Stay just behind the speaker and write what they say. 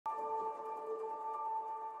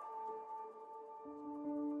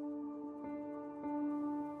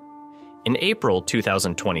In April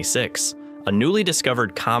 2026, a newly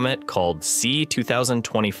discovered comet called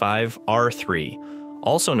C2025-R3,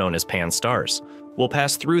 also known as PanSTARRS, will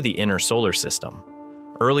pass through the inner solar system.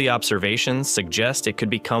 Early observations suggest it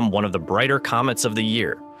could become one of the brighter comets of the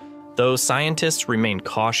year, though scientists remain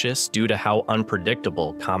cautious due to how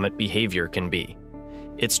unpredictable comet behavior can be.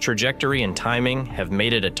 Its trajectory and timing have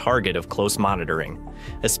made it a target of close monitoring,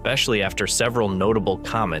 especially after several notable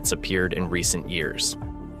comets appeared in recent years.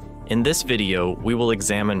 In this video, we will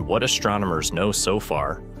examine what astronomers know so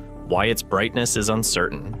far, why its brightness is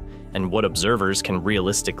uncertain, and what observers can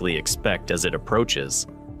realistically expect as it approaches.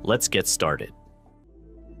 Let's get started.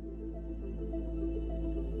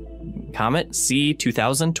 Comet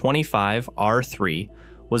C2025-R3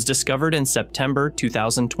 was discovered in September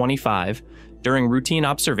 2025 during routine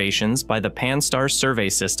observations by the PanSTARRS survey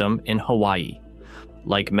system in Hawaii.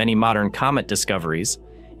 Like many modern comet discoveries,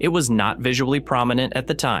 it was not visually prominent at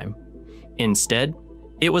the time. Instead,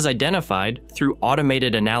 it was identified through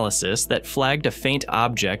automated analysis that flagged a faint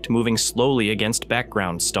object moving slowly against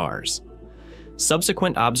background stars.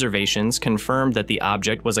 Subsequent observations confirmed that the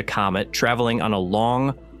object was a comet traveling on a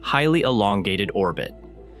long, highly elongated orbit.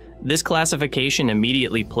 This classification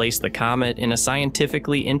immediately placed the comet in a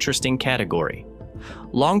scientifically interesting category.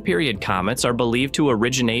 Long-period comets are believed to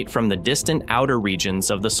originate from the distant outer regions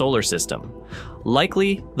of the solar system,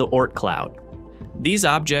 likely the Oort cloud. These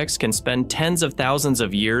objects can spend tens of thousands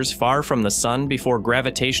of years far from the sun before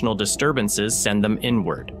gravitational disturbances send them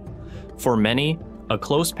inward. For many, a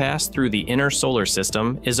close pass through the inner solar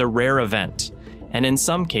system is a rare event, and in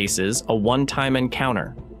some cases, a one-time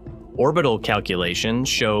encounter. Orbital calculations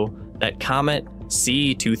show that Comet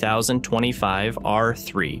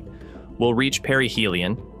C2025-R3 will reach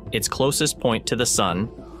perihelion, its closest point to the Sun,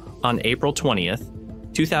 on April 20th,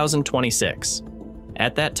 2026.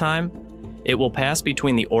 At that time, it will pass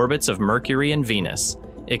between the orbits of Mercury and Venus,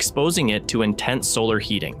 exposing it to intense solar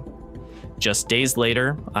heating. Just days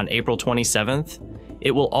later, on April 27th,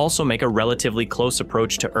 it will also make a relatively close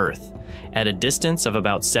approach to Earth, at a distance of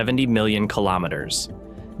about 70 million kilometers.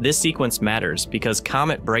 This sequence matters because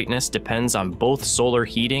comet brightness depends on both solar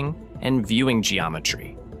heating and viewing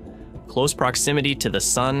geometry. Close proximity to the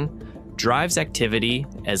Sun drives activity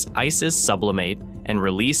as ices sublimate and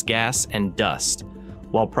release gas and dust,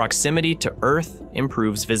 while proximity to Earth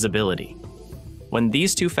improves visibility. When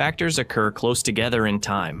these two factors occur close together in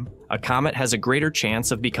time, a comet has a greater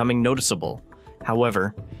chance of becoming noticeable.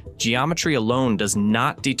 However, geometry alone does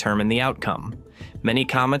not determine the outcome. Many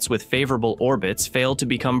comets with favorable orbits fail to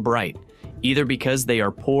become bright, either because they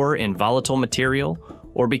are poor in volatile material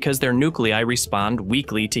or because their nuclei respond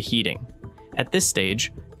weakly to heating. At this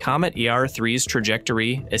stage, Comet ER3's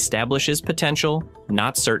trajectory establishes potential,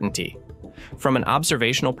 not certainty. From an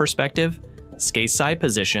observational perspective, sky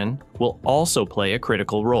position will also play a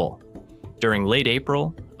critical role. During late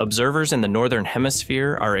April, observers in the northern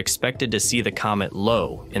hemisphere are expected to see the comet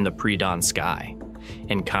low in the pre-dawn sky.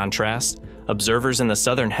 In contrast, observers in the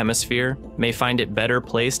southern hemisphere may find it better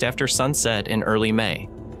placed after sunset in early May.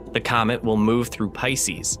 The comet will move through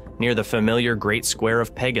Pisces, near the familiar Great Square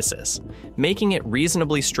of Pegasus, making it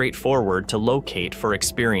reasonably straightforward to locate for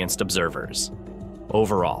experienced observers.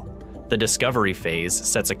 Overall, the discovery phase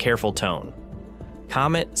sets a careful tone.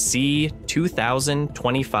 Comet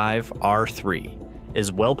C2025-R3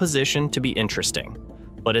 is well positioned to be interesting,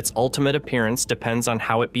 but its ultimate appearance depends on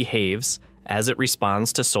how it behaves as it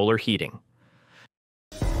responds to solar heating.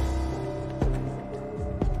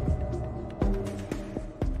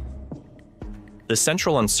 The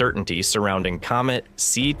central uncertainty surrounding Comet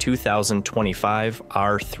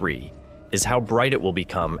C2025-R3 is how bright it will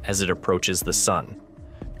become as it approaches the Sun.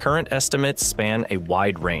 Current estimates span a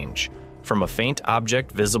wide range, from a faint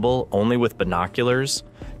object visible only with binoculars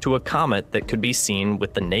to a comet that could be seen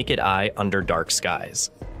with the naked eye under dark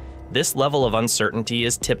skies. This level of uncertainty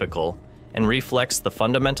is typical and reflects the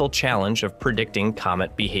fundamental challenge of predicting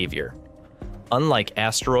comet behavior. Unlike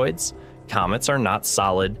asteroids, comets are not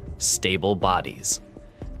solid, stable bodies.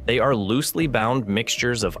 They are loosely bound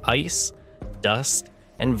mixtures of ice, dust,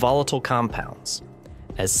 and volatile compounds.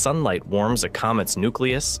 As sunlight warms a comet's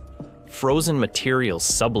nucleus, frozen materials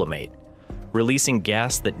sublimate, releasing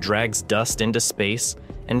gas that drags dust into space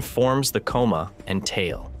and forms the coma and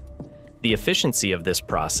tail. The efficiency of this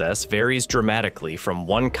process varies dramatically from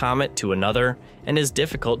one comet to another and is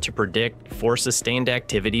difficult to predict before sustained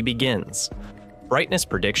activity begins. Brightness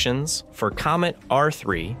predictions for Comet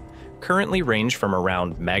R3 currently range from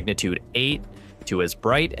around magnitude 8 to as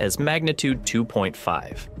bright as magnitude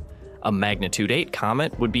 2.5. A magnitude 8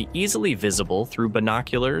 comet would be easily visible through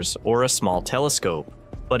binoculars or a small telescope,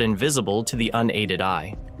 but invisible to the unaided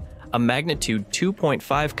eye. A magnitude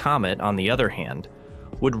 2.5 comet, on the other hand,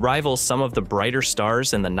 would rival some of the brighter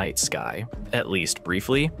stars in the night sky, at least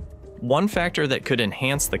briefly. One factor that could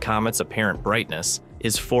enhance the comet's apparent brightness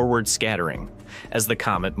is forward scattering. As the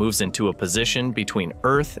comet moves into a position between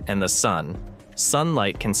Earth and the Sun,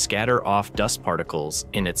 sunlight can scatter off dust particles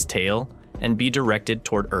in its tail and be directed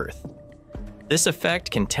toward Earth. This effect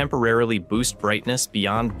can temporarily boost brightness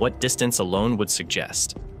beyond what distance alone would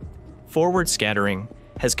suggest. Forward scattering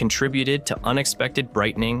has contributed to unexpected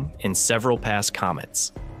brightening in several past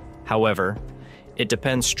comets. However, it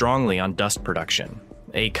depends strongly on dust production.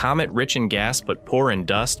 A comet rich in gas but poor in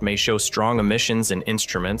dust may show strong emissions in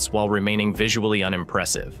instruments while remaining visually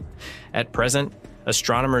unimpressive. At present,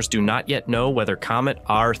 astronomers do not yet know whether Comet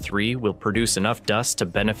R3 will produce enough dust to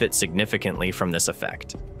benefit significantly from this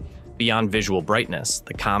effect. Beyond visual brightness,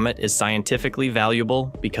 the comet is scientifically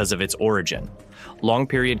valuable because of its origin.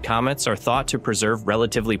 Long-period comets are thought to preserve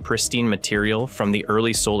relatively pristine material from the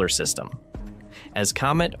early solar system. As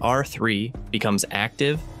Comet R3 becomes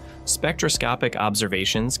active, spectroscopic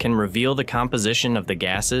observations can reveal the composition of the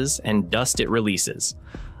gases and dust it releases,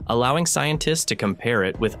 allowing scientists to compare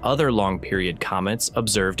it with other long-period comets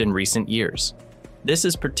observed in recent years. This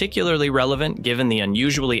is particularly relevant given the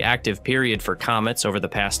unusually active period for comets over the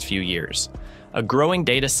past few years. A growing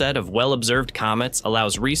dataset of well-observed comets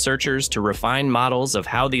allows researchers to refine models of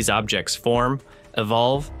how these objects form,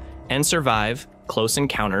 evolve, and survive close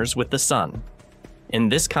encounters with the Sun. In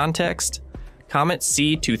this context, Comet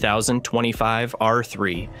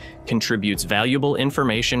C2025-R3 contributes valuable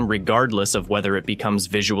information regardless of whether it becomes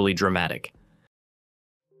visually dramatic.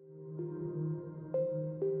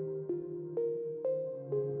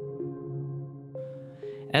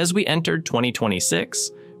 As we entered 2026,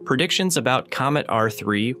 predictions about Comet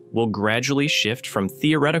R3 will gradually shift from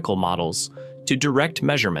theoretical models to direct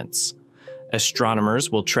measurements. Astronomers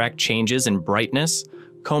will track changes in brightness,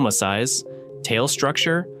 coma size, tail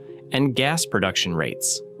structure, and gas production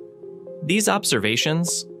rates. These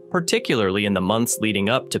observations, particularly in the months leading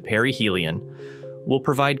up to perihelion, will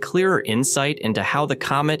provide clearer insight into how the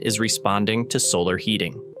comet is responding to solar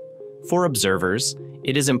heating. For observers,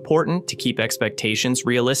 it is important to keep expectations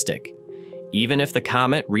realistic. Even if the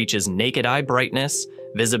comet reaches naked-eye brightness,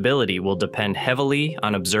 visibility will depend heavily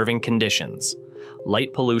on observing conditions.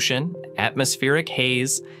 Light pollution, atmospheric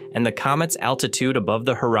haze, and the comet's altitude above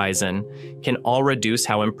the horizon can all reduce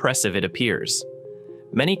how impressive it appears.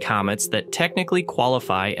 Many comets that technically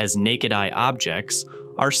qualify as naked-eye objects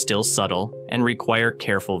are still subtle and require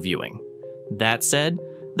careful viewing. That said,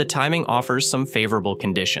 the timing offers some favorable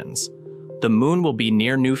conditions. The moon will be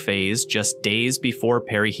near new phase just days before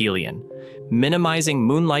perihelion, minimizing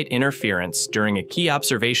moonlight interference during a key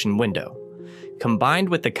observation window. Combined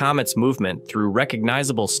with the comet's movement through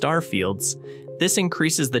recognizable star fields, this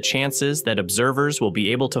increases the chances that observers will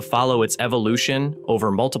be able to follow its evolution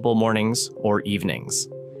over multiple mornings or evenings.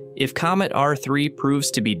 If Comet R3 proves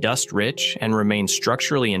to be dust-rich and remains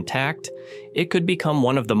structurally intact, it could become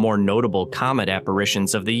one of the more notable comet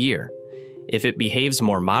apparitions of the year. If it behaves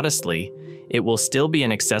more modestly, it will still be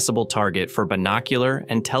an accessible target for binocular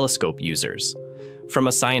and telescope users. From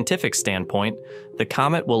a scientific standpoint, the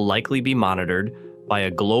comet will likely be monitored by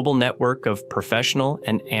a global network of professional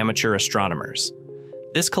and amateur astronomers.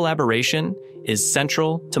 This collaboration is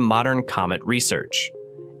central to modern comet research.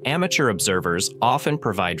 Amateur observers often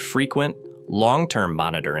provide frequent, long-term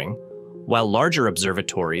monitoring, while larger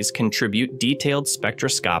observatories contribute detailed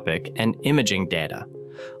spectroscopic and imaging data.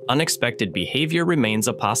 Unexpected behavior remains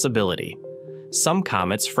a possibility. Some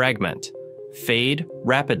comets fragment, fade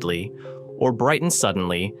rapidly, or brighten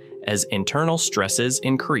suddenly as internal stresses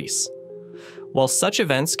increase. While such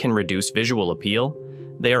events can reduce visual appeal,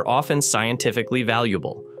 they are often scientifically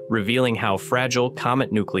valuable, revealing how fragile comet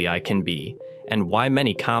nuclei can be and why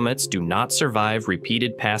many comets do not survive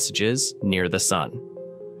repeated passages near the Sun.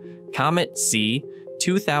 Comet C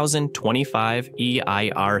 2025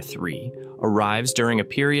 EIR3 arrives during a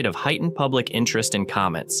period of heightened public interest in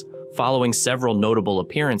comets, following several notable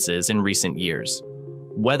appearances in recent years.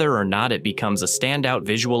 Whether or not it becomes a standout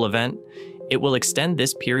visual event, it will extend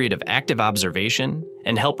this period of active observation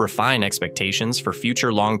and help refine expectations for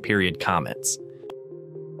future long-period comets.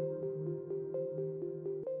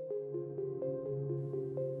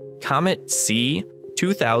 Comet C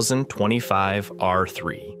 2025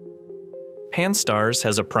 R3. PanSTARRS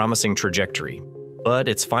has a promising trajectory, but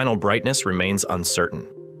its final brightness remains uncertain.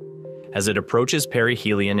 As it approaches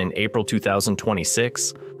perihelion in April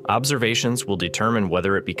 2026, observations will determine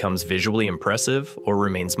whether it becomes visually impressive or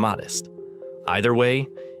remains modest. Either way,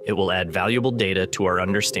 it will add valuable data to our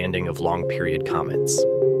understanding of long-period comets.